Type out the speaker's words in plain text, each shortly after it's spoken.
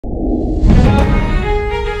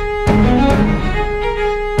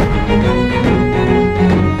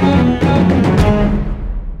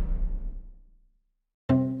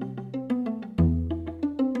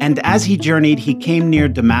And as he journeyed, he came near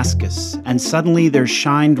Damascus, and suddenly there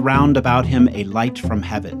shined round about him a light from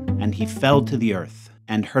heaven, and he fell to the earth,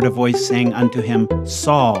 and heard a voice saying unto him,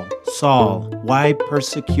 Saul, Saul, why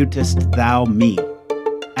persecutest thou me?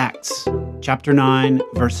 Acts chapter 9,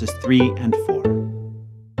 verses 3 and 4.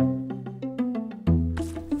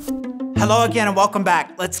 Hello again and welcome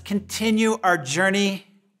back. Let's continue our journey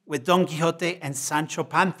with Don Quixote and Sancho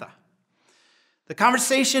Panza. The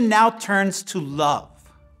conversation now turns to love.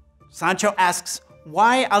 Sancho asks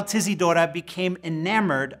why Altisidora became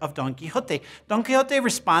enamored of Don Quixote. Don Quixote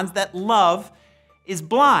responds that love is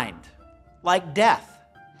blind, like death.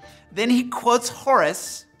 Then he quotes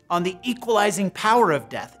Horace on the equalizing power of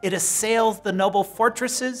death. It assails the noble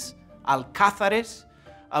fortresses, alcázares,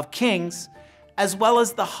 of kings, as well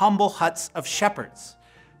as the humble huts of shepherds.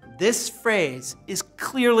 This phrase is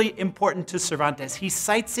clearly important to Cervantes. He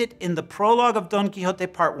cites it in the prologue of Don Quixote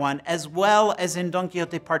Part 1, as well as in Don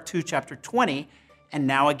Quixote Part 2, Chapter 20, and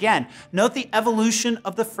now again. Note the evolution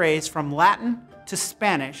of the phrase from Latin to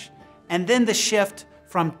Spanish, and then the shift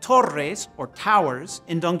from torres, or towers,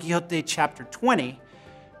 in Don Quixote Chapter 20,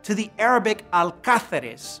 to the Arabic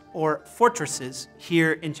alcázares, or fortresses,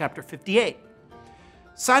 here in Chapter 58.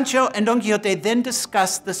 Sancho and Don Quixote then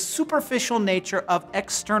discuss the superficial nature of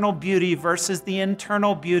external beauty versus the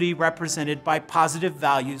internal beauty represented by positive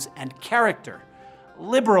values and character,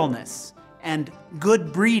 liberalness, and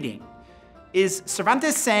good breeding. Is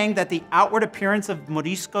Cervantes saying that the outward appearance of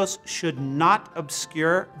Moriscos should not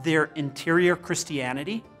obscure their interior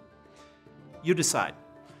Christianity? You decide.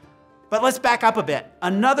 But let's back up a bit.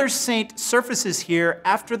 Another saint surfaces here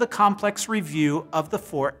after the complex review of the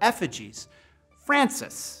four effigies.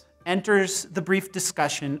 Francis enters the brief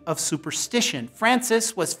discussion of superstition.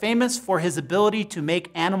 Francis was famous for his ability to make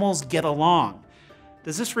animals get along.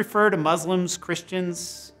 Does this refer to Muslims,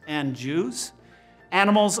 Christians, and Jews?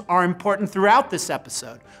 Animals are important throughout this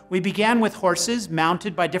episode. We began with horses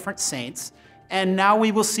mounted by different saints, and now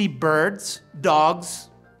we will see birds, dogs,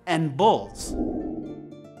 and bulls.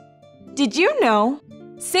 Did you know?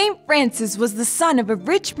 Saint Francis was the son of a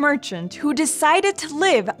rich merchant who decided to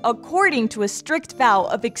live according to a strict vow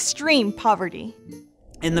of extreme poverty.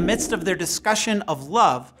 In the midst of their discussion of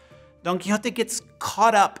love, Don Quixote gets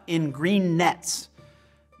caught up in green nets.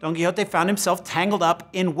 Don Quixote found himself tangled up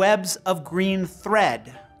in webs of green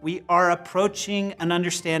thread. We are approaching an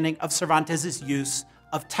understanding of Cervantes' use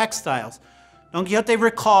of textiles. Don Quixote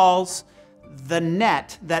recalls the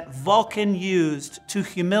net that Vulcan used to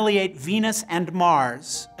humiliate Venus and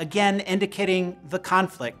Mars, again indicating the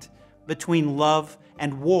conflict between love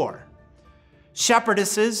and war.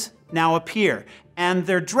 Shepherdesses now appear, and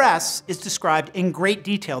their dress is described in great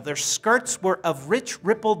detail. Their skirts were of rich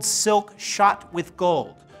rippled silk shot with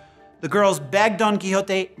gold. The girls begged Don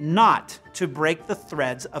Quixote not to break the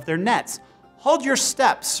threads of their nets. Hold your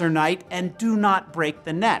steps, Sir Knight, and do not break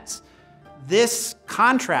the nets. This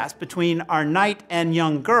contrast between our knight and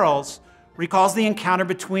young girls recalls the encounter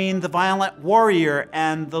between the violent warrior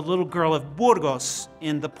and the little girl of Burgos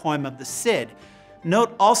in the poem of the Cid.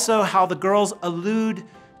 Note also how the girls allude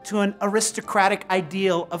to an aristocratic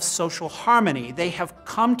ideal of social harmony. They have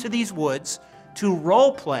come to these woods to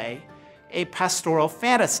role play a pastoral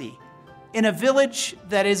fantasy. In a village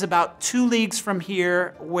that is about 2 leagues from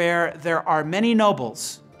here, where there are many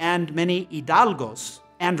nobles and many hidalgos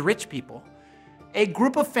and rich people, a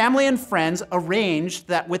group of family and friends arranged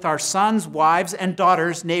that with our sons, wives, and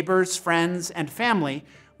daughters, neighbors, friends, and family,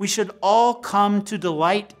 we should all come to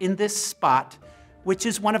delight in this spot, which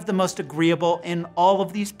is one of the most agreeable in all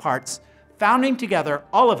of these parts, founding together,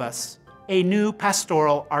 all of us, a new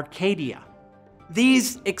pastoral Arcadia.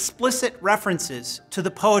 These explicit references to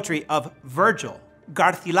the poetry of Virgil,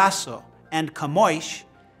 Garcilaso, and Camões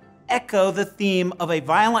echo the theme of a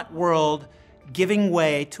violent world giving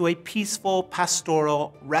way to a peaceful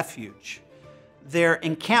pastoral refuge. Their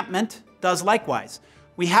encampment does likewise.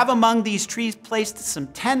 We have among these trees placed some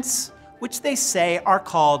tents, which they say are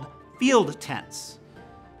called field tents.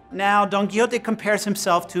 Now, Don Quixote compares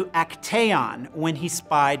himself to Actaeon when he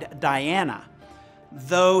spied Diana.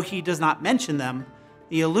 Though he does not mention them,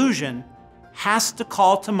 the allusion has to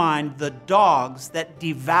call to mind the dogs that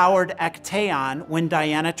devoured Actaeon when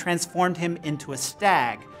Diana transformed him into a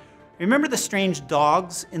stag. Remember the strange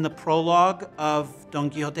dogs in the prologue of Don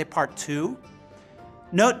Quixote Part 2?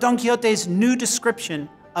 Note Don Quixote's new description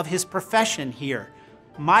of his profession here.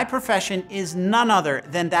 My profession is none other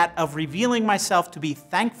than that of revealing myself to be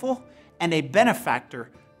thankful and a benefactor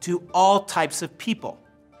to all types of people.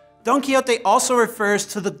 Don Quixote also refers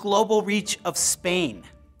to the global reach of Spain.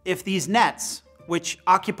 If these nets, which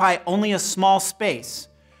occupy only a small space,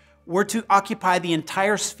 were to occupy the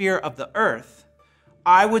entire sphere of the earth,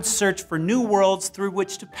 I would search for new worlds through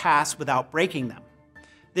which to pass without breaking them.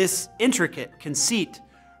 This intricate conceit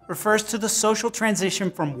refers to the social transition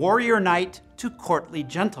from warrior knight to courtly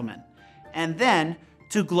gentleman, and then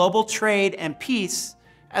to global trade and peace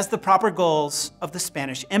as the proper goals of the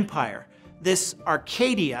Spanish Empire. This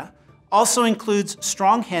Arcadia also includes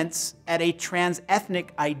strong hints at a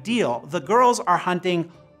trans-ethnic ideal. The girls are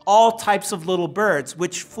hunting all types of little birds,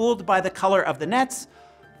 which, fooled by the color of the nets,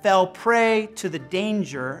 fell prey to the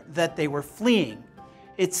danger that they were fleeing.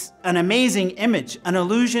 It's an amazing image, an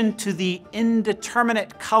allusion to the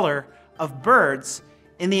indeterminate color of birds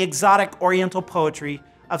in the exotic Oriental poetry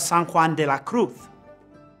of San Juan de la Cruz.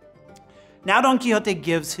 Now Don Quixote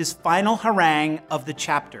gives his final harangue of the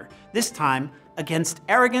chapter, this time against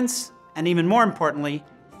arrogance and, even more importantly,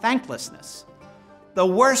 thanklessness. The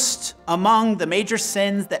worst among the major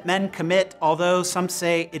sins that men commit, although some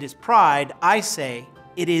say it is pride, I say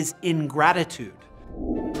it is ingratitude.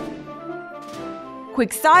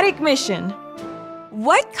 Quixotic mission.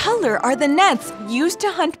 What color are the nets used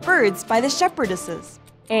to hunt birds by the shepherdesses?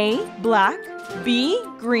 A, black, B,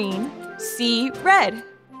 green, C, red.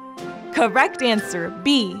 Correct answer,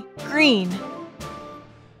 B, green.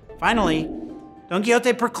 Finally, Don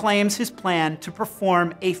Quixote proclaims his plan to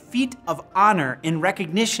perform a feat of honor in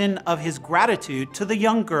recognition of his gratitude to the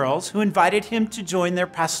young girls who invited him to join their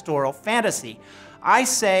pastoral fantasy. I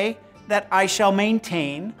say that I shall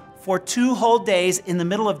maintain for 2 whole days in the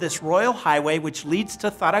middle of this royal highway which leads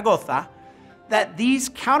to Zaragoza, that these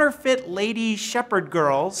counterfeit lady shepherd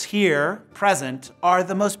girls here present are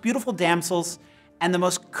the most beautiful damsels and the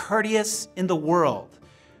most courteous in the world,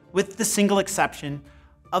 with the single exception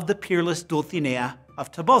of the peerless Dulcinea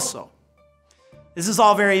of Toboso. This is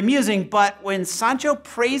all very amusing, but when Sancho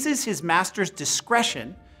praises his master's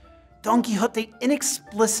discretion, Don Quixote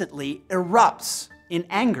inexplicitly erupts in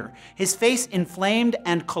anger, his face inflamed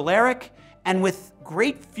and choleric, and with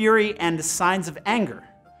great fury and signs of anger.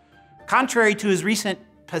 Contrary to his recent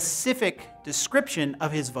pacific description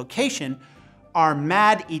of his vocation, our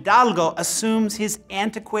mad Hidalgo assumes his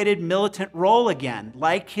antiquated militant role again,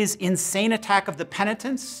 like his insane attack of the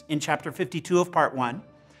penitents in chapter 52 of part 1.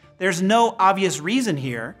 There's no obvious reason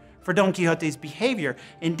here for Don Quixote's behavior.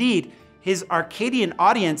 Indeed, his Arcadian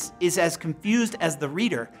audience is as confused as the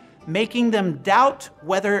reader, making them doubt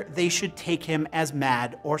whether they should take him as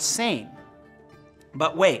mad or sane.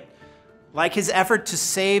 But wait, like his effort to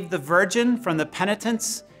save the Virgin from the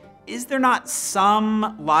penitents, is there not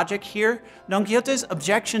some logic here? Don Quixote's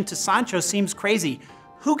objection to Sancho seems crazy.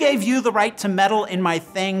 Who gave you the right to meddle in my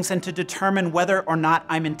things and to determine whether or not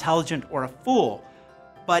I'm intelligent or a fool?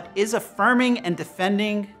 But is affirming and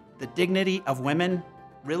defending the dignity of women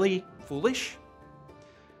really foolish?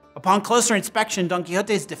 Upon closer inspection, Don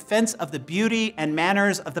Quixote's defense of the beauty and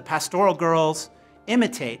manners of the pastoral girls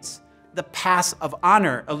imitates the pass of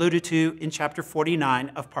honor alluded to in chapter 49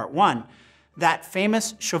 of part 1. That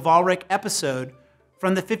famous chivalric episode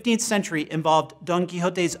from the 15th century involved Don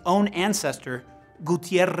Quixote's own ancestor,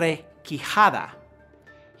 Gutierre Quijada.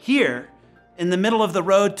 Here, in the middle of the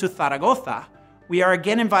road to Zaragoza, we are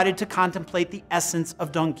again invited to contemplate the essence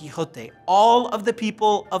of Don Quixote. All of the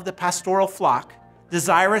people of the pastoral flock,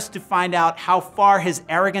 desirous to find out how far his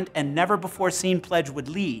arrogant and never-before-seen pledge would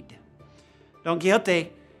lead. Don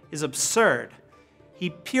Quixote is absurd. He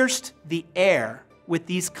pierced the air with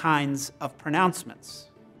these kinds of pronouncements.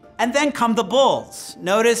 And then come the bulls.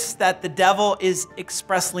 Notice that the devil is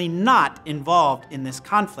expressly not involved in this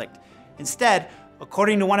conflict. Instead,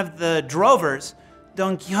 according to one of the drovers,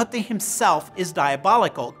 Don Quixote himself is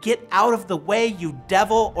diabolical. Get out of the way, you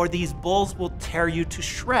devil, or these bulls will tear you to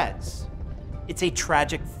shreds. It's a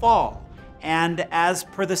tragic fall, and as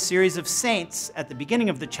per the series of saints at the beginning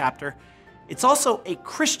of the chapter, it's also a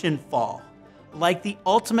Christian fall, like the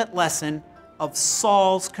ultimate lesson of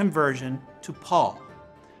Saul's conversion to Paul.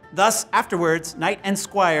 Thus, afterwards, knight and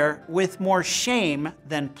squire, with more shame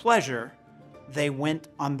than pleasure, they went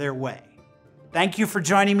on their way. Thank you for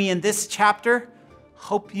joining me in this chapter.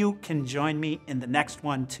 Hope you can join me in the next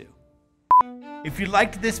one too. If you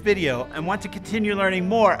liked this video and want to continue learning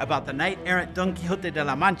more about the knight-errant Don Quixote de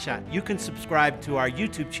la Mancha, you can subscribe to our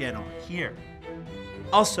YouTube channel here.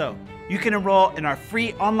 Also, you can enroll in our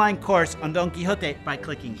free online course on Don Quixote by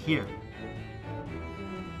clicking here.